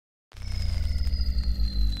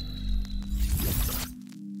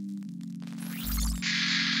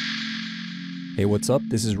Hey, what's up?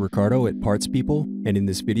 This is Ricardo at Parts People, and in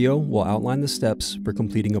this video, we'll outline the steps for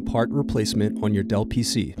completing a part replacement on your Dell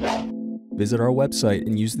PC. Visit our website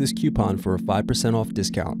and use this coupon for a 5% off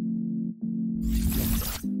discount.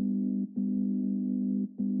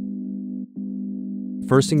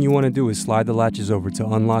 First thing you want to do is slide the latches over to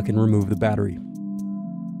unlock and remove the battery.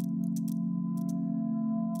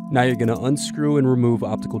 Now you're going to unscrew and remove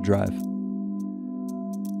optical drive.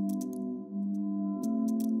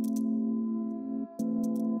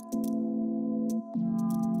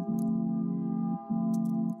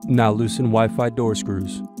 Now loosen Wi-Fi door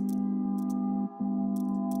screws.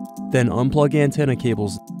 Then unplug antenna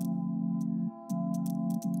cables.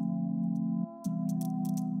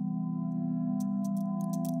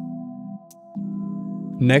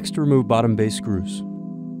 Next, remove bottom base screws.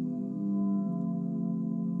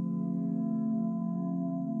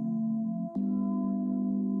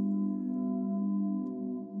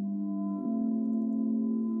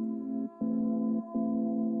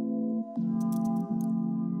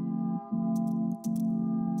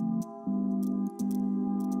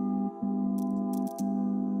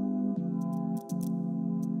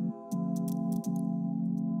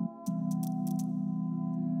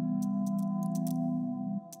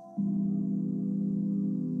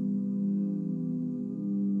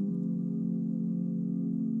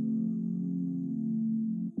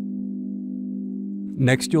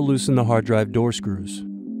 Next, you'll loosen the hard drive door screws.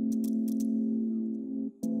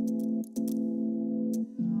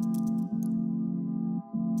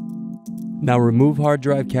 Now remove hard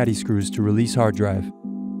drive caddy screws to release hard drive.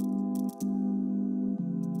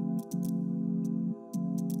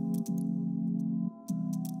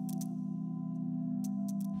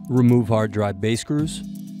 Remove hard drive base screws.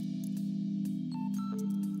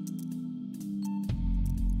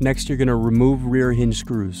 Next, you're going to remove rear hinge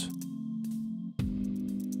screws.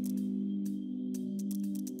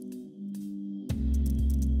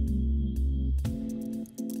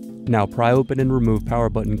 Now pry open and remove power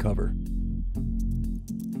button cover.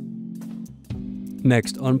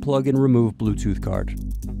 Next, unplug and remove Bluetooth card.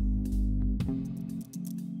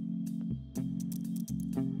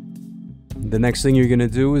 The next thing you're going to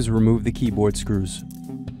do is remove the keyboard screws.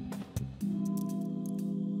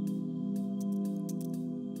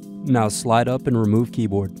 Now slide up and remove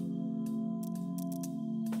keyboard.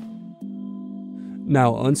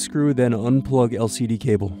 Now unscrew, then unplug LCD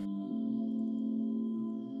cable.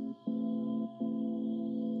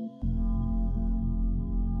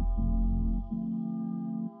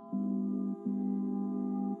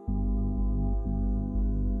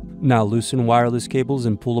 Now loosen wireless cables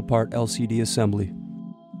and pull apart LCD assembly.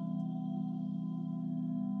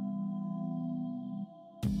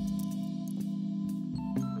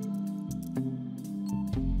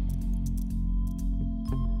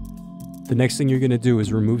 The next thing you're going to do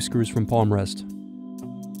is remove screws from palm rest.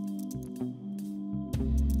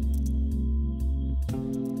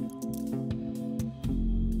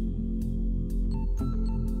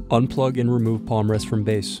 Unplug and remove palm rest from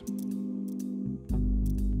base.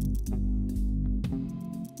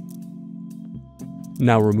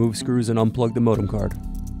 Now remove screws and unplug the modem card.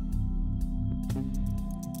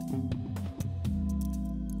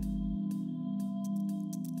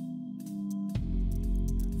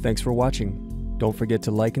 Thanks for watching. Don't forget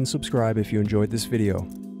to like and subscribe if you enjoyed this video.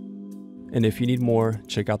 And if you need more,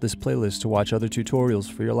 check out this playlist to watch other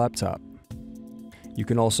tutorials for your laptop. You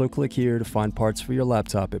can also click here to find parts for your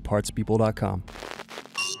laptop at partspeople.com.